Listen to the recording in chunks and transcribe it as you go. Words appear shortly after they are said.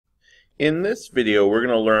In this video, we're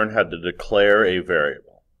going to learn how to declare a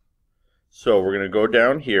variable. So we're going to go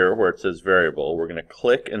down here where it says variable. We're going to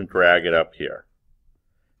click and drag it up here.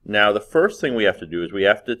 Now the first thing we have to do is we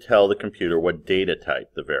have to tell the computer what data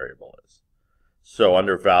type the variable is. So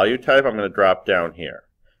under value type, I'm going to drop down here.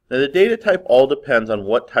 Now the data type all depends on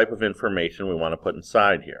what type of information we want to put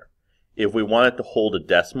inside here. If we want it to hold a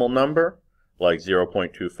decimal number, like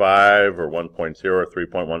 0.25 or 1.0 or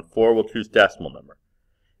 3.14, we'll choose decimal number.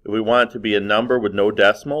 If we want it to be a number with no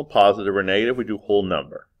decimal, positive or negative, we do whole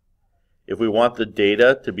number. If we want the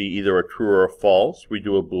data to be either a true or a false, we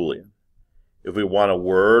do a Boolean. If we want a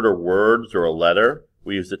word or words or a letter,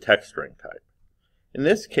 we use the text string type. In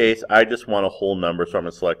this case, I just want a whole number, so I'm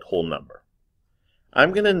going to select whole number.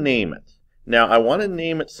 I'm going to name it. Now, I want to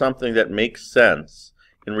name it something that makes sense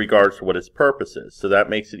in regards to what its purpose is, so that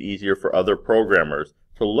makes it easier for other programmers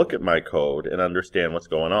to look at my code and understand what's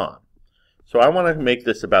going on. So I want to make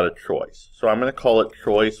this about a choice. So I'm going to call it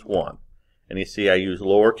choice 1. And you see I use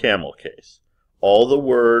lower camel case. All the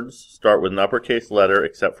words start with an uppercase letter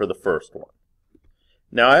except for the first one.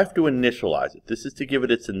 Now I have to initialize it. This is to give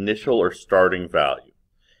it its initial or starting value.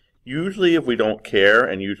 Usually if we don't care,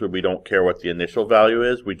 and usually we don't care what the initial value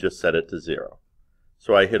is, we just set it to 0.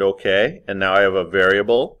 So I hit OK, and now I have a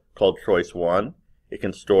variable called choice 1. It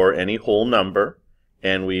can store any whole number,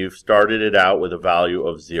 and we've started it out with a value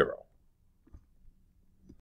of 0.